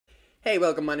Hey,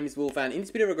 welcome, my name is Wolf, and in this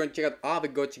video we're going to check out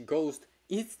Aavegotchi Ghost.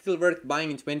 Is it still worth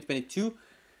buying in 2022?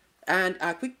 And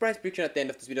a quick price prediction at the end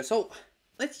of this video. So,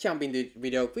 let's jump into the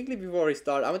video. Quickly before we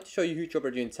start, I want to show you huge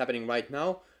opportunities happening right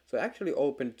now. So I actually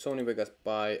opened Sony Vegas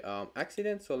by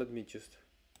accident, so let me just,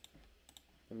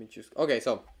 okay,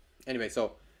 so, anyway,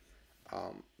 so,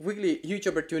 quickly, huge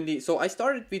opportunity. So I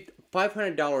started with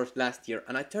 $500 last year,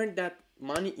 and I turned that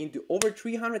money into over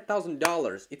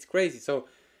 $300,000. It's crazy. So,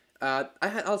 I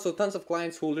had also tons of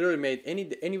clients who literally made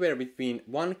anywhere between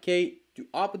 1K to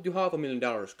up to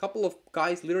 $500,000. Couple of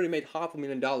guys literally made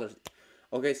 $500,000.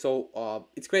 Okay, so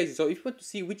it's crazy. So if you want to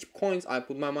see which coins I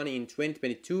put my money in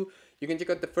 2022, you can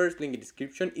check out the first link in the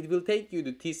description. It will take you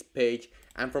to this page,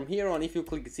 and from here on, if you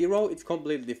click 0, it's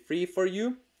completely free for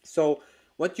you. So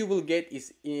what you will get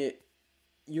is you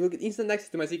will get instant access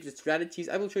to my secret strategies.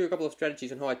 I will show you a couple of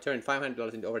strategies on how I turned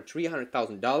 $500 into over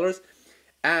 $300,000,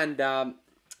 and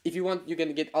if you want, you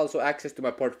can get also access to my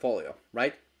portfolio,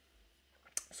 right?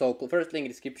 So first link in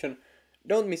the description.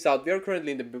 Don't miss out. We are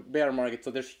currently in the bear market, so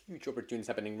there's huge opportunities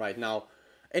happening right now.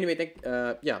 Anyway,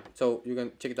 yeah, so you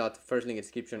can check it out. First link in the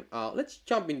description. Let's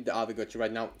jump into the Aavegotchi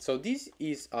right now. So this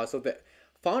is so the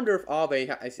founder of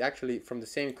Aave is actually from the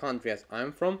same country as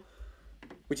I'm from,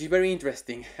 which is very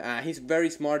interesting. He's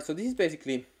very smart. So this is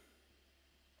basically,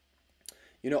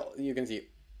 you can see,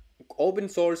 open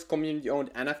source community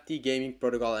owned NFT gaming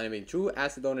protocol and true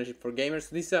asset ownership for gamers.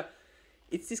 So this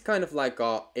it's this kind of like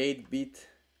a 8-bit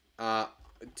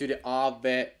to the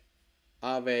Aave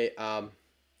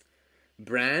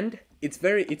brand. It's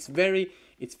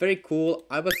very cool.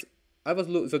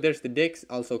 So there's the decks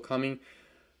also coming.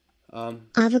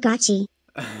 Aavegotchi.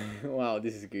 Wow,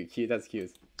 this is good. Cute. That's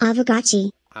cute.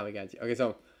 Aavegotchi. Okay,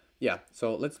 so yeah,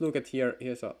 so let's look at here.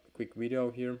 Here's a quick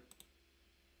video here.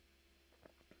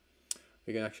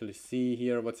 We can actually see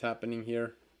here what's happening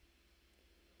here.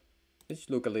 Let's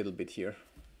look a little bit here.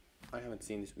 I haven't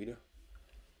seen this video.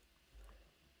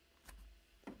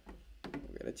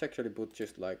 Okay, let's actually put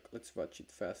just like, let's watch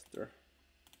it faster.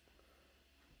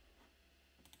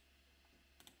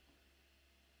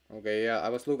 Okay, yeah, I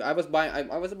was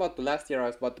about to, last year I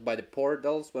was about to buy the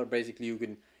portals where basically you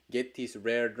can get these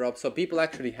rare drops. So people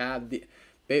actually have the,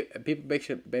 people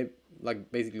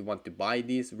basically want to buy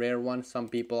these rare ones. Some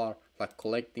people are like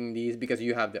collecting these because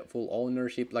you have the full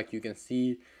ownership, like you can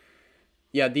see.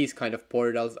 Yeah, these kind of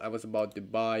portals I was about to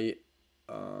buy.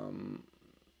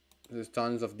 There's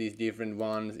tons of these different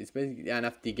ones. It's basically an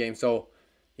NFT game. So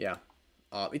yeah,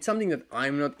 it's something that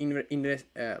I'm not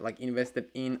invested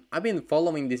in. I've been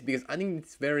following this because I think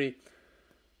it's very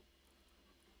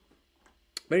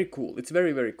cool. It's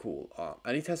very cool,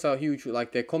 and it has a huge,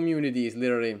 like, the community is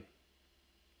literally,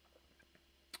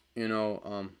 you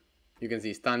can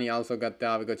see Stani also got the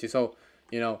Aavegotchi. So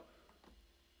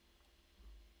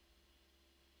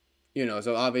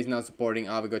so Aave is now supporting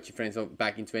Aavegotchi friends. So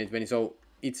back in 2020, so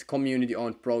it's community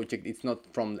owned project. It's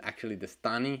not from actually the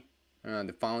Stani,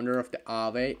 the founder of the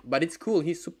Aave, but it's cool.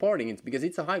 He's supporting it because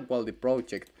it's a high quality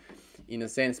project in a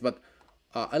sense. But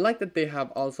I like that they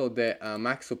have also the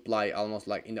max supply, almost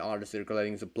like in the order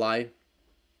circulating supply.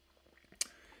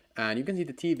 And you can see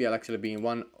the TVL actually being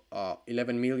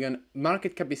 11 million.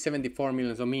 Market cap is 74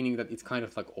 million, so meaning that it's kind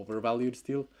of like overvalued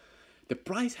still. The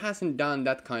price hasn't done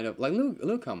that kind of, like,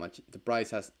 look how much the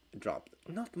price has dropped.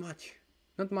 Not much,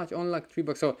 only like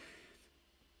 $3. So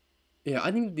yeah,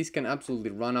 I think this can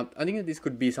absolutely run up. I think that this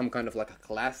could be some kind of like a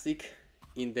classic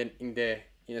in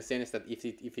a sense that if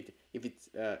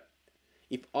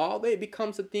Aave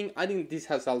becomes a thing, I think this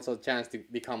has also a chance to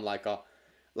become like a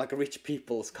rich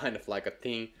people's kind of like a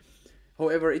thing.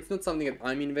 However, it's not something that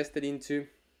I'm invested into.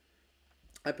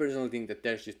 I personally think that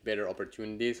there's just better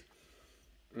opportunities.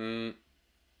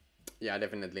 Yeah,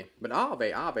 definitely. But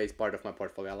Aave is part of my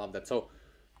portfolio. I love that. So,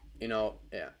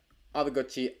 yeah,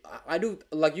 Aavegotchi. I do,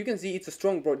 like, you can see it's a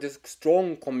strong there's a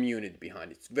strong community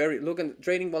behind it. It's very, look, and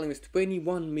trading volume is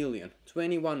 21 million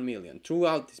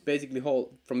throughout this basically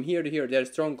whole, from here to here. There's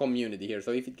a strong community here.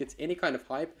 So if it gets any kind of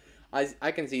hype,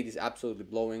 I can see this absolutely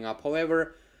blowing up.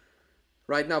 However,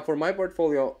 right now for my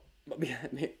portfolio,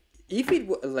 if it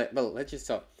let's just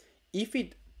say, if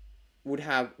it would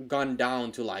have gone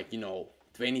down to, like,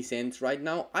 20 cents right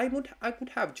now, I could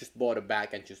have just bought a bag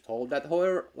and just hold that.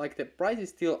 However, like, the price is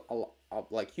still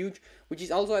like huge, which is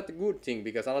also a good thing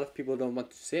because a lot of people don't want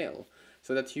to sell.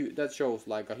 So that shows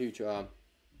like a huge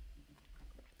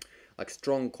like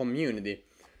strong community.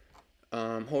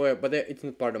 However, but it's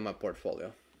not part of my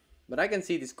portfolio. But I can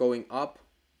see this going up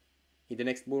in the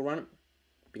next bull run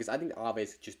because I think the Aave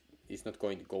is not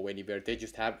going to go anywhere. They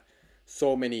just have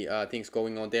so many things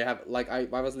going on. They have, like, I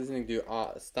was listening to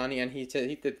Stani, and he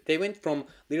said they went from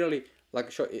literally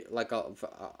like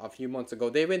a few months ago,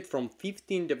 they went from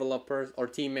 15 developers or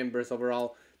team members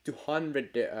overall to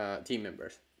 100 team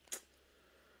members.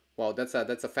 Wow, that's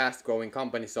a fast growing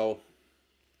company. So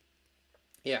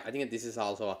yeah, I think this is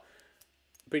also a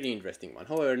pretty interesting one.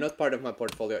 However, not part of my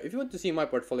portfolio. If you want to see my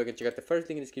portfolio, you can check out the first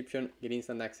link in the description, get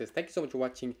instant access. Thank you so much for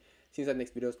watching. See you in the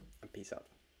next videos, and peace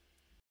out.